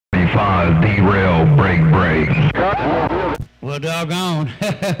445, derail, break. Well, doggone.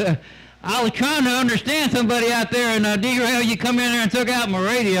 I was trying to understand somebody out there, and Derail, you come in there and took out my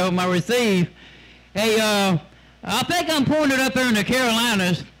radio, my receive. Hey, I think I'm pointed up there in the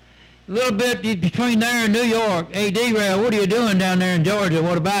Carolinas, a little bit between there and New York. Hey, Derail, what are you doing down there in Georgia?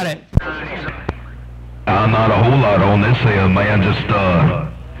 What about it? Not a whole lot on this end, man.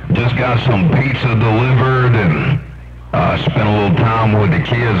 Just got some pizza delivered and spent a little time with the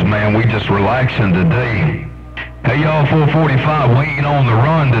kids, man. We just relaxing today. Hey, y'all, 445, we ain't on the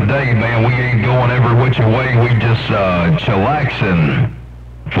run today, man. We ain't going every which way. We just chillaxing.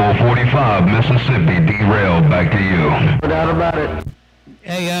 445, Mississippi, Derail, back to you. No doubt about it.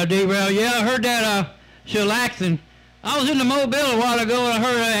 Hey, Derail, yeah, I heard that chillaxing. I was in the Mobile a while ago, and I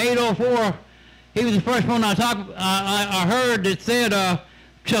heard 804. He was the first one I heard that said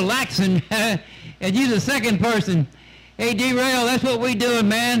chillaxing, and you the second person. Hey, Derail, that's what we doing,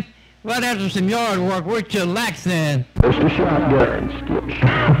 man. Right after some yard work, we're chillaxing. That's the shotgun, Skip.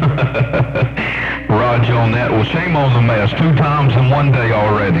 Roger on that. Well, shame on the mess. 2 times in one day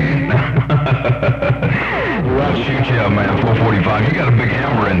already. Well, shoot, yeah, man, 445. You got a big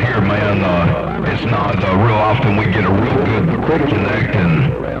hammer in here, man. It's not real often we get a real good connect,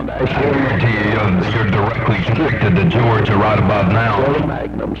 and I guarantee you're directly connected to Georgia right about now.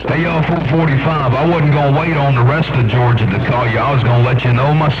 Hey, y'all, 445, I wasn't going to wait on the rest of Georgia to call you. I was going to let you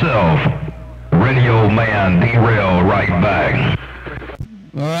know myself. Radio man, Derail, right back.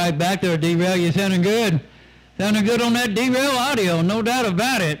 All right, back there, Derail. You're sounding good. Sounding good on that Derail audio, no doubt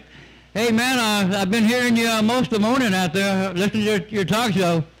about it. Hey, man, I've been hearing you most of the morning out there, listening to your talk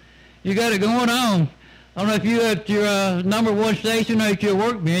show. You got it going on. I don't know if you're at your number 1 station or at your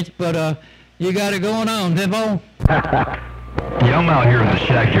workbench, but you got it going on. Tempo? Yeah, I'm out here in the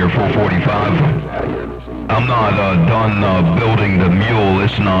shack here, 445. I'm not done building the mule.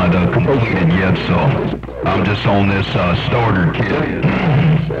 It's not completed yet, so I'm just on this starter kit.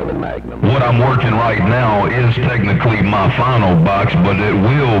 What I'm working right now is technically my final box, but it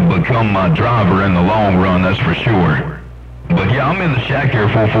will become my driver in the long run, that's for sure. But yeah, I'm in the shack here,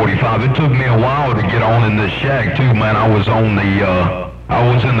 445. It took me a while to get on in this shack too, man. I was in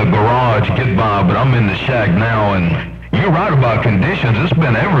the garage, get by, but I'm in the shack now, and you're right about conditions. It's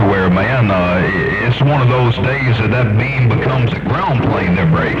been everywhere, man. It's one of those days that beam becomes a ground plane they're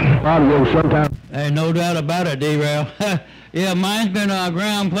breaking. Hey, no doubt about it, Derail. Yeah, mine's been a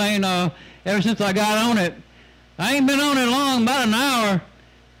ground plane ever since I got on it. I ain't been on it long, about an hour.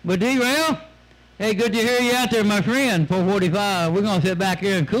 But Derail, hey, good to hear you out there, my friend, 445. We're going to sit back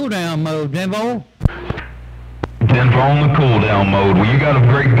here in cool down mode, Denvo. Denver on the cool down mode. Well, you got a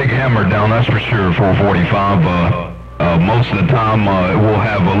great big hammer down, that's for sure, 445. Most of the time, we'll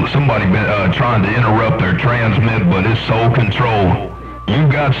have somebody trying to interrupt their transmit, but it's sole control. You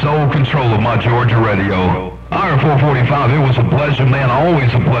got sole control of my Georgia radio. All right, 445, it was a pleasure, man.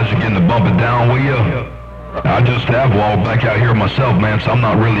 Always a pleasure getting to bump it down with you. I just have walked back out here myself, man, so I'm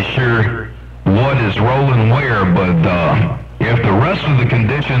not really sure what is rolling where, but if the rest of the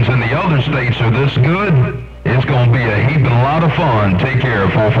conditions in the other states are this good, it's going to be a heaping lot of fun. Take care,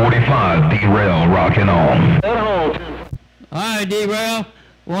 445, Derail, rocking on. All right, Derail.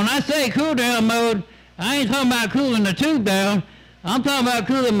 When I say cool down mode, I ain't talking about cooling the tube down. I'm talking about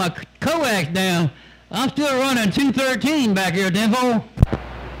cooling my coax down. I'm still running 213 back here, Denvo.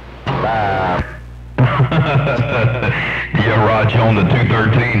 Yeah, Roger, on the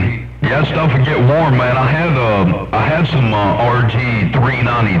 213. Yeah, stuff would get warm, man. I had some RG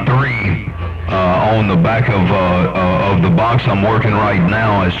 393 on the back of the box I'm working right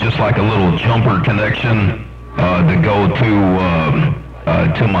now. It's just like a little jumper connection to go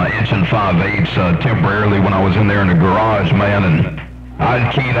to my inch and 5/8 temporarily when I was in there in the garage, man, and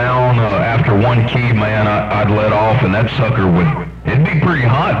I'd key down after one key, man. I'd let off, and that sucker it'd be pretty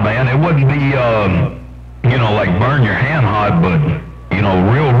hot, man. It wouldn't be like burn your hand hot, but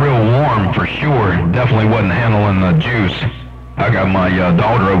real warm for sure. Definitely wasn't handling the juice. I got my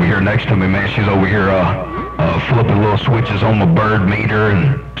daughter over here next to me, man. She's over here flipping little switches on my bird meter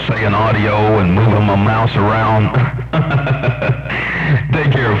and saying audio and moving my mouse around.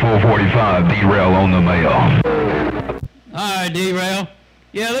 Take care, 445, Derail on the mail. All right, Derail.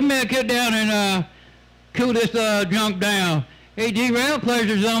 Yeah, let me get down and cool this junk down. Hey, Drail,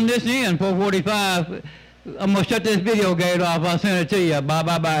 pleasure's on this end, 445. I'm going to shut this video gate off. I'll send it to you.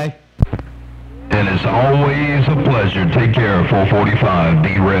 Bye. And it's always a pleasure. Take care, 445.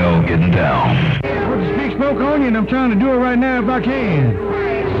 Drail getting down. Put the big smoke on you, and I'm trying to do it right now if I can.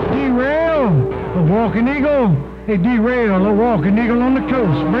 Drail, a walking eagle. Hey, Drail, a walking eagle on the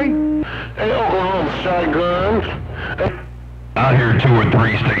coast, mate. Hey, Oklahoma shotguns. I heard 2 or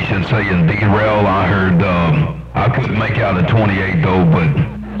 3 stations saying derail. I heard, I couldn't make out a 28 though, but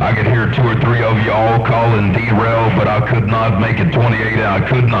I could hear 2 or 3 of you all calling derail, but I could not make it 28, I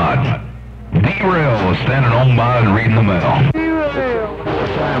could not. Derail, standing on by and reading the mail.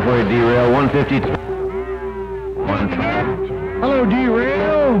 Time for a derail, 152. Hello,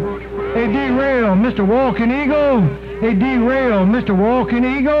 Derail. Hey, Derail, Mr. Walking Eagle. Hey, Derail, Mr. Walking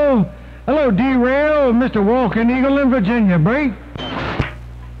Eagle. Hello, Derail, Mr. Walking Eagle in Virginia, break.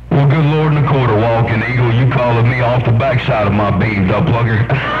 Well, good Lord in the quarter, Walking Eagle, you calling me off the backside of my beam, plugger.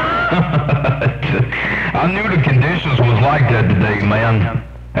 I knew the conditions was like that today, man.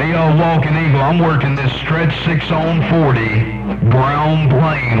 Hey, Walking Eagle, I'm working this stretch 6 on 40, ground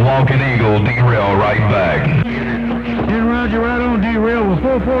plane, Walking Eagle, derail right back. Then roger right on, Derail. Well,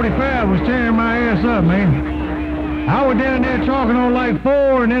 445 was tearing my ass up, man. I was down there talking on like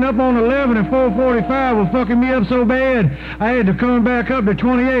 4 and then up on 11, and 445 was fucking me up so bad I had to come back up to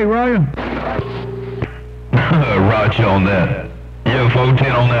 28, Roger. Roger on that. Yeah,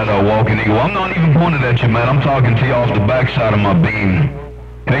 410 on that, Walking Eagle. I'm not even pointed at you, man. I'm talking to you off the backside of my beam.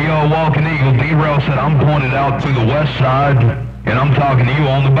 Hey, Walking Eagle, Drail said I'm pointed out to the west side, and I'm talking to you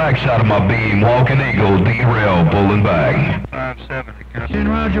on the backside of my beam. Walking Eagle, Drail, pulling back. 570. Then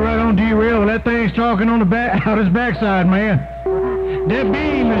roger right on, Drail. Well, that thing's talking on the back, out his backside, man. That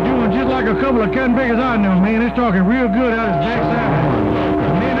beam is doing just like a couple of cutting figures I know, man. It's talking real good out his backside.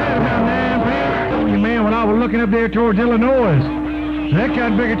 Man, I had about 9 pounds on you, man, when I was looking up there towards Illinois. That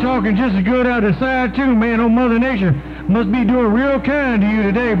cutting figure talking just as good out his side, too, man. Old Mother Nature must be doing real kind to you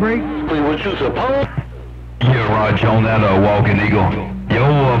today, Break. What you suppose? Yeah, Roger on that, Walking Eagle.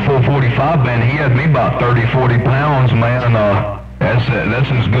 Yo, 445, man, he had me about 30, 40 pounds, man.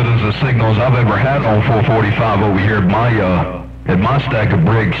 That's as good as the signals I've ever had on 445 over here at my stack of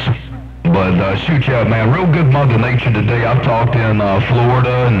bricks. But shoot you out, man, real good Mother Nature today. I've talked in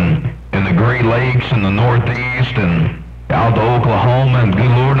Florida and in the Great Lakes and the Northeast and out to Oklahoma, and good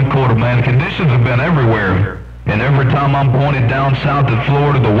Lord in the quarter, man. Conditions have been everywhere. And every time I'm pointed down south at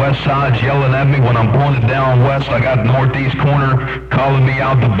Florida, the west side's yelling at me. When I'm pointed down west, I got northeast corner calling me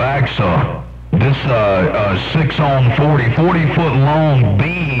out the back. So this 6 on 40-foot long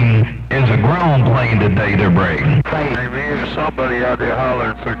beam is a ground plane today, they're breaking. Hey, man, there's somebody out there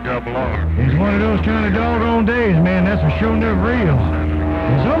hollering for double R. It's one of those kind of doggone days, man. That's for sure enough real.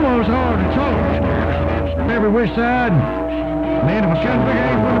 It's almost hard to talk from every which side. Man, if a cutting figure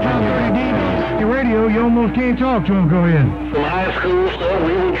ain't from about 30 deep on your radio, you almost can't talk to him. Go ahead. From high school stuff,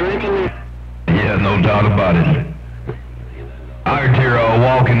 we were drinking. Yeah, no doubt about it. I heard here,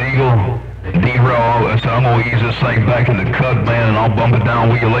 Walking Eagle, D-Raw, so I'm going to ease this thing back in the cut, man, and I'll bump it down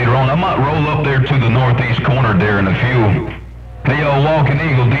with you later on. I might roll up there to the northeast corner there in a few. Hey, Walking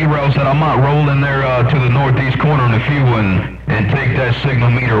Eagle, D-Raw said I might roll in there to the northeast corner in a few and take that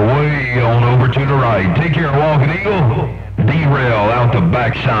signal meter way on over to the right. Take care, Walking Eagle. D-Rail out the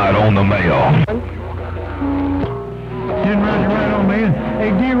backside on the mail. Didn't roger right on, man.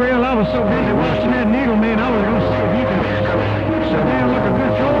 Hey, D-Rail, I was so busy watching that needle, man, I was going to see if you could sit down like a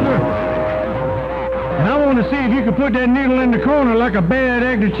good shoulder. And I want to see if you could put that needle in the corner like a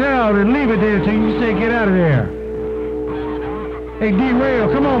bad-acted child and leave it there till you say get out of there. Hey, D-Rail,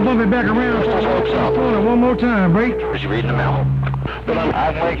 come on, bump it back around. Corner one more time, break. Was you reading the mail? But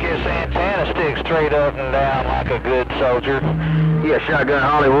I can make his antenna stick straight up and down like a good soldier. Yeah, shotgun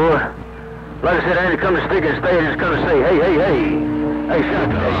Hollywood. Like I said, I ain't come to stick and stay, I just come to say, hey, hey, hey. Hey,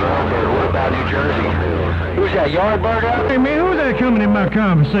 shotgun. Hey, what about New Jersey? Who's that, Yardbird out Hey, man, who's that coming in my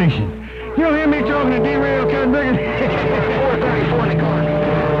conversation? You don't hear me talking to D-Rail cutting bigger? 434 in the car.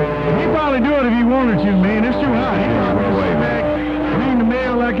 He'd probably do it if he wanted to, man. It's too hot. He's not going to sit back, reading the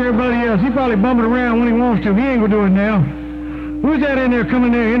mail like everybody else. He probably bumping around when he wants to. He ain't going to do it now. Who's that in there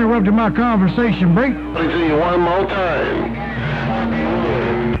coming there interrupting my conversation, Break? Let me see you one more time.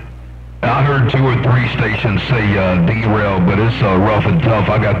 I heard 2 or 3 stations say derail, but it's rough and tough.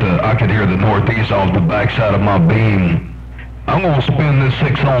 I could hear the northeast off the backside of my beam. I'm gonna spin this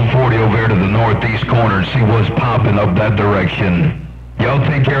 6 on 40 over here to the northeast corner and see what's popping up that direction. Y'all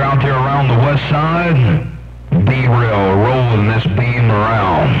take care out there around the west side. Derail rolling this beam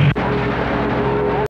around.